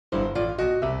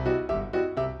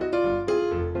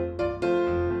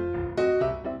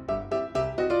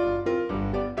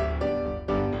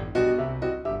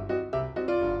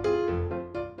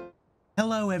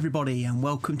Hello everybody and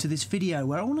welcome to this video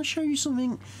where I want to show you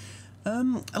something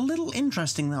a little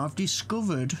interesting that I've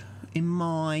discovered in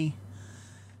my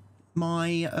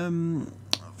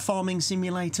Farming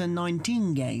Simulator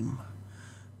 19 game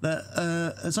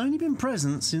that has only been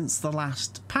present since the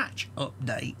last patch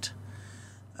update,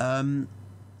 and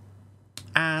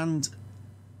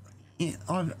yeah,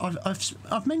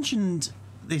 I've mentioned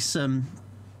this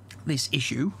this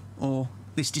issue or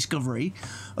this discovery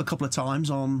a couple of times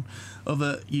on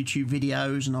other YouTube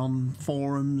videos and on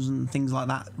forums and things like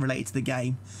that related to the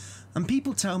game, and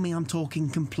people tell me I'm talking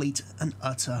complete and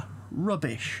utter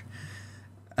rubbish,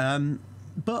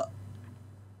 but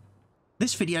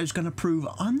this video is going to prove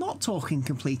I'm not talking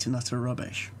complete and utter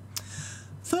rubbish.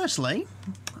 Firstly,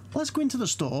 let's go into the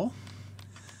store,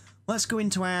 let's go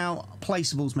into our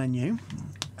placeables menu,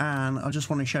 and I just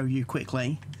want to show you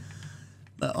quickly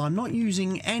that I'm not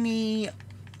using any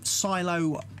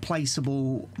silo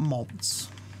placeable mods.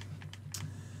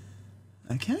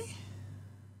 Okay?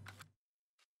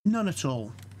 None at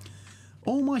all.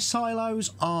 All my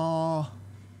silos are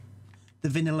the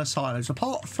vanilla silos,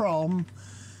 apart from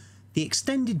the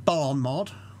extended barn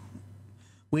mod,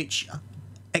 which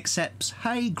accepts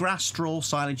hay, grass, straw,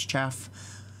 silage, chaff,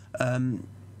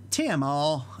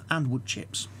 TMR and wood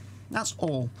chips. That's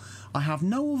all. I have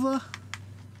no other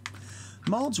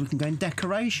mods. We can go in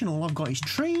decoration. All I've got is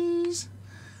trees.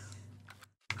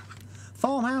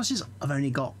 Farmhouses, I've only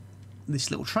got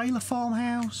this little trailer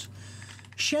farmhouse.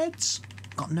 Sheds,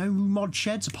 got no mod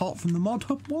sheds apart from the mod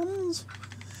hub ones.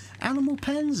 Animal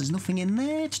pens, there's nothing in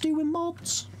there to do with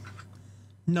mods.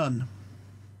 None.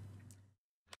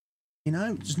 You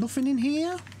know, there's nothing in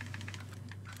here.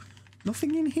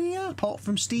 Nothing in here apart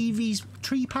from Stevie's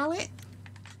tree pallet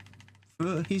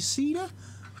for his cedar.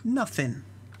 Nothing.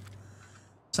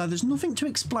 So there's nothing to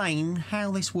explain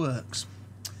how this works.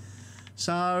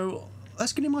 So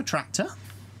let's get in my tractor.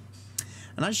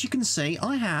 And as you can see,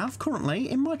 I have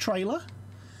currently in my trailer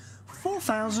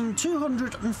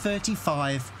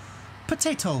 4,235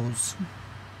 potatoes.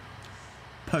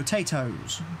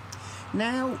 Potatoes.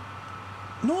 Now,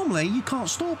 normally you can't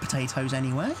store potatoes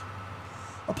anywhere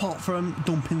apart from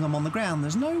dumping them on the ground.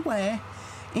 There's nowhere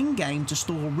in game to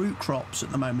store root crops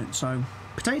at the moment. So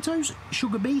potatoes,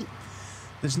 sugar beet.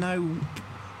 There's no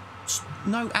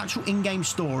actual in-game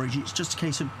storage. It's just a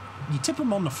case of you tip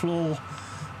them on the floor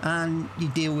and you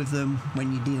deal with them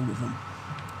when you deal with them.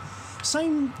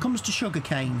 Same comes to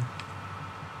sugarcane.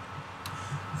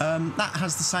 That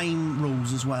has the same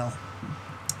rules as well.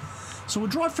 So we'll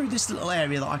drive through this little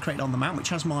area that I created on the map, which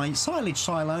has my silage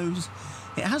silos,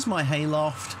 it has my hay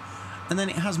loft, and then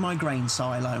it has my grain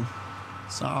silo.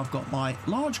 So I've got my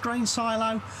large grain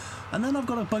silo, and then I've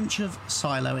got a bunch of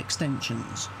silo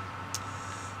extensions.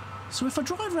 So if I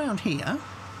drive around here,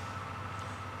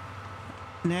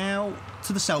 now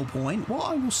to the sell point, what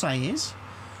I will say is,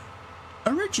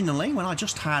 originally when I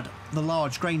just had the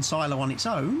large grain silo on its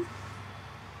own,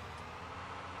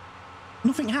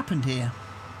 nothing happened here.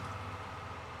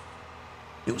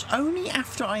 It was only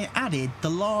after I added the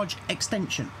large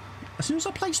extension. As soon as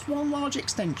I placed one large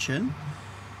extension,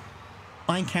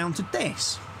 I encountered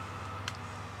this.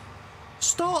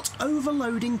 Start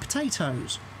overloading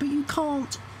potatoes, but you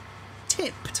can't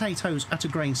tip potatoes at a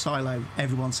grain silo,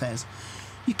 everyone says.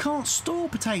 You can't store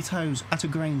potatoes at a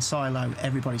grain silo,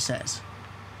 everybody says.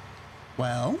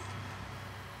 Well,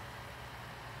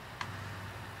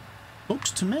 looks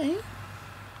to me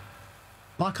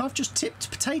like I've just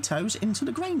tipped potatoes into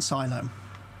the grain silo.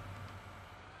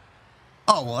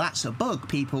 Oh, well, that's a bug,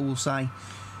 people will say.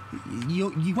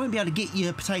 You won't be able to get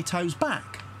your potatoes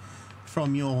back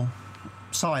from your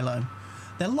silo.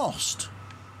 They're lost.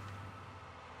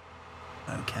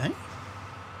 Okay.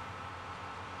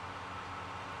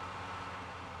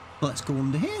 Let's go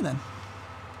under here then.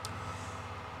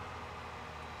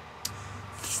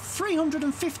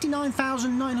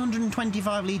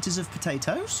 359,925 litres of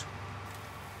potatoes.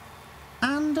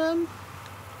 And I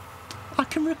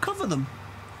can recover them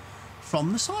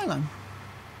from the silo.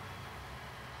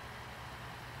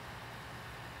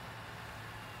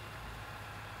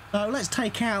 So let's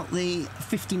take out the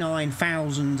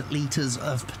 59,000 litres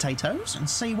of potatoes and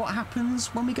see what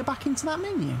happens when we go back into that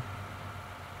menu.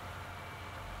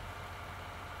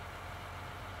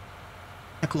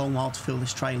 Took a long while to fill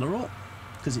this trailer up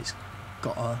because it's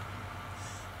got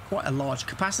quite a large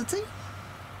capacity.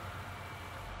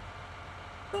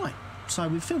 Right, so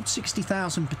we've filled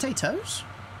 60,000 potatoes.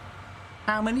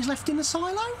 How many's left in the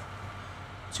silo?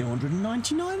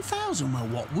 299,000. Well,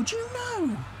 what would you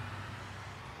know?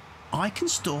 I can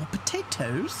store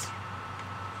potatoes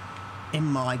in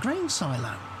my grain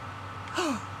silo.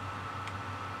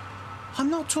 I'm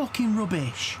not talking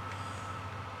rubbish.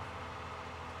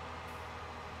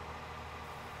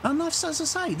 And as I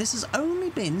say, this has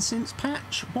only been since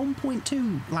patch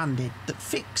 1.2 landed that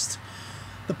fixed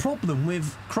the problem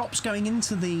with crops going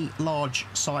into the large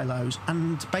silos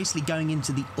and basically going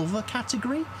into the other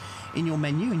category in your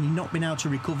menu, and you not being able to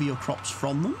recover your crops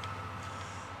from them,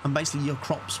 and basically your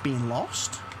crops being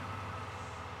lost.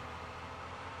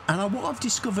 And what I've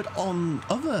discovered on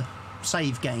other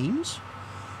save games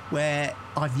where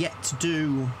I've yet to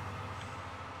do,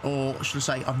 or should I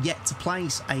say I've yet to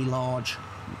place a large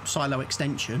silo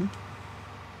extension,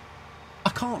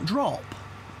 I can't drop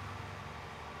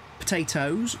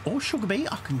potatoes or sugar beet.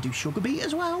 I can do sugar beet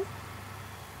as well.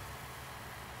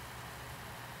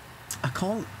 I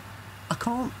can't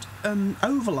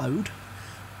overload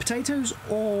potatoes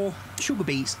or sugar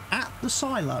beets at the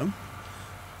silo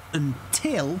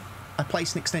until I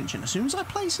place an extension. As soon as I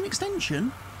place an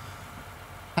extension,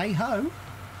 hey ho,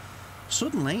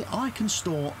 suddenly I can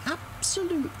store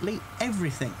absolutely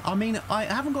everything. I mean, I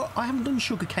haven't done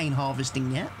sugarcane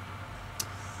harvesting yet,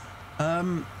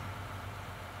 but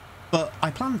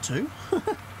I plan to.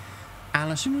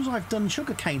 And as soon as I've done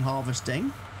sugarcane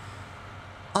harvesting,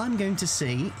 I'm going to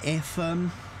see if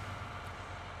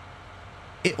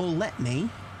it will let me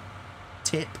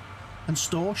tip and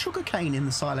store sugarcane in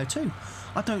the silo too.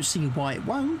 I don't see why it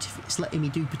won't if it's letting me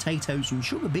do potatoes and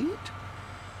sugar beet.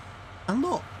 And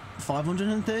look,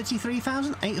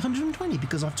 533,820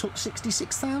 because I've took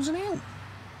 66,000 out.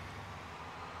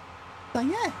 So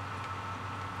yeah.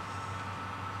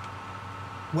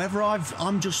 Whether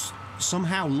I'm just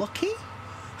somehow lucky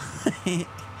in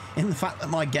the fact that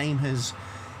my game has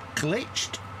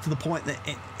glitched to the point that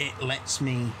it lets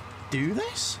me do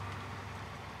this,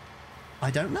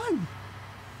 I don't know.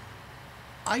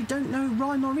 I don't know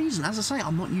rhyme or reason. As I say,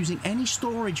 I'm not using any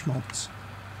storage mods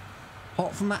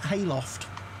apart from that hayloft,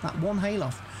 that one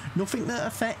hayloft. Nothing that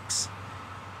affects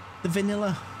the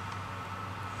vanilla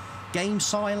game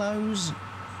silos.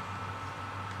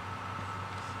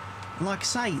 And like I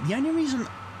say, the only reason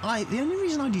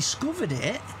I discovered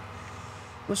it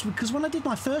was because when I did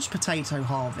my first potato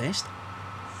harvest,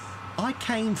 I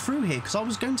came through here because I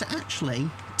was going to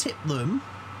actually tip them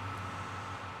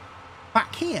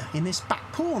back here in this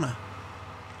back corner.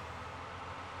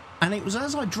 And it was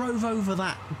as I drove over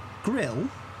that grill,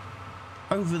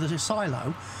 over the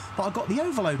silo, that I got the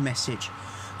overload message.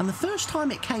 And the first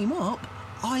time it came up,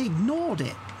 I ignored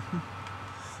it.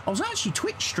 I was actually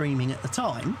Twitch streaming at the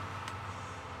time,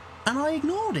 and I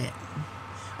ignored it.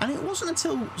 And it wasn't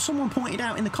until someone pointed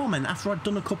out in the comment after I'd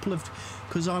done a couple of,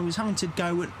 because I was having to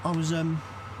go, I was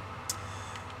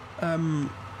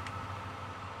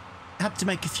had to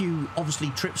make a few obviously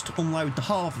trips to unload the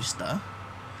harvester,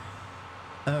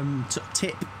 to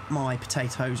tip my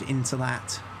potatoes into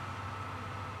that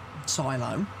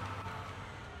silo.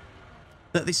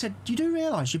 That they said, you do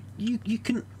realise you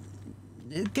can,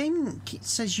 the game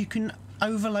says you can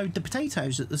overload the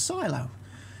potatoes at the silo.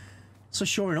 So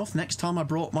sure enough, next time I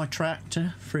brought my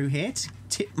tractor through here to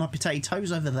tip my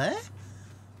potatoes over there,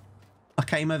 I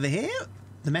came over here,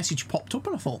 the message popped up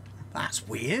and I thought, that's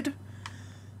weird.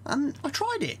 And I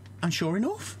tried it, and sure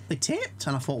enough, they tipped,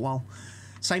 and I thought, well,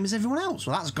 same as everyone else.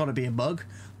 Well, that's got to be a bug.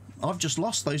 I've just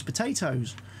lost those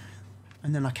potatoes.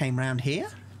 And then I came round here,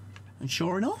 and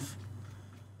sure enough,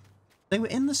 they were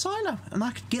in the silo, and I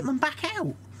could get them back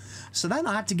out. So then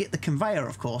I had to get the conveyor,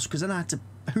 of course, because then I had to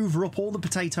hoover up all the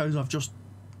potatoes I've just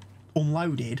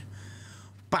unloaded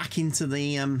back into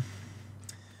the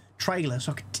trailer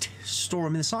so I could store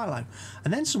them in the silo.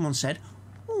 And then someone said,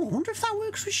 oh, I wonder if that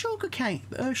works with sugar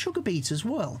beet as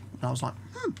well. And I was like,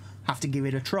 have to give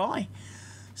it a try.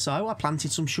 So I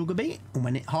planted some sugar beet, and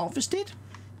when it harvested,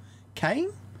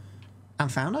 came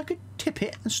and found I could tip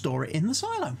it and store it in the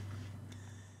silo.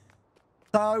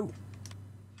 So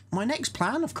my next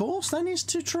plan, of course, then is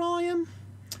to try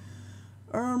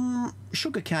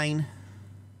sugarcane,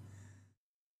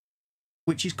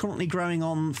 which is currently growing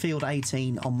on field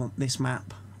 18 on this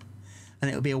map, and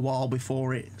it'll be a while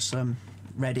before it's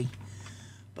ready.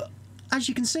 But as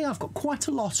you can see, I've got quite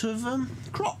a lot of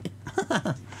crop.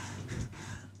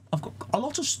 I've got a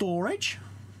lot of storage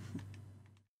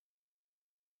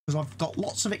because I've got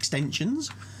lots of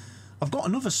extensions. I've got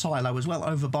another silo as well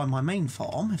over by my main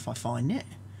farm if I find it.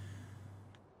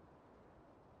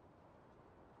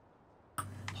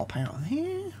 Hop out of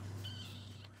here.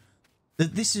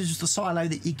 This is the silo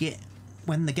that you get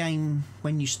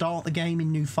when you start the game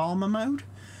in new farmer mode.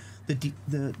 The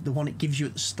one it gives you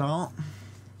at the start.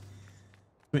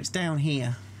 But it's down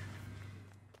here.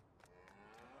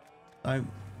 So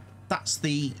that's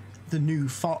the new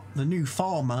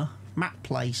farmer map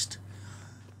placed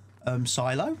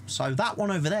silo. So that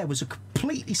one over there was a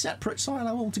completely separate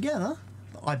silo altogether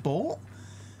that I bought.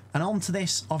 And onto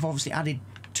this, I've obviously added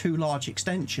 2 large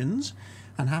extensions.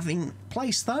 And having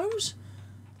placed those,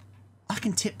 I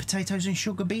can tip potatoes and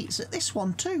sugar beets at this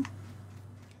one too.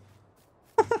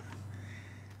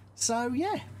 So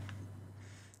yeah,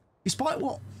 despite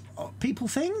what people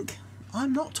think,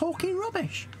 I'm not talking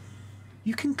rubbish.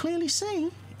 You can clearly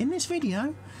see in this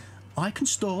video, I can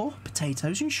store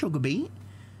potatoes and sugar beet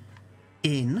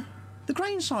in the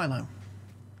grain silo.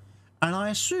 And I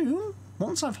assume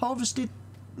once I've harvested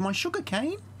my sugar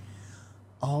cane,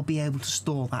 I'll be able to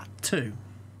store that too.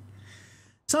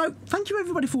 So thank you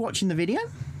everybody for watching the video.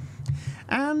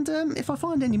 And if I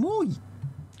find any more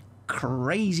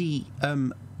crazy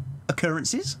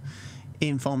occurrences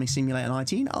in Farming Simulator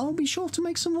 19, I'll be sure to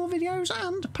make some more videos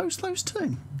and post those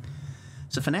too.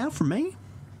 So for now, from me,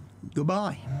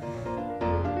 goodbye.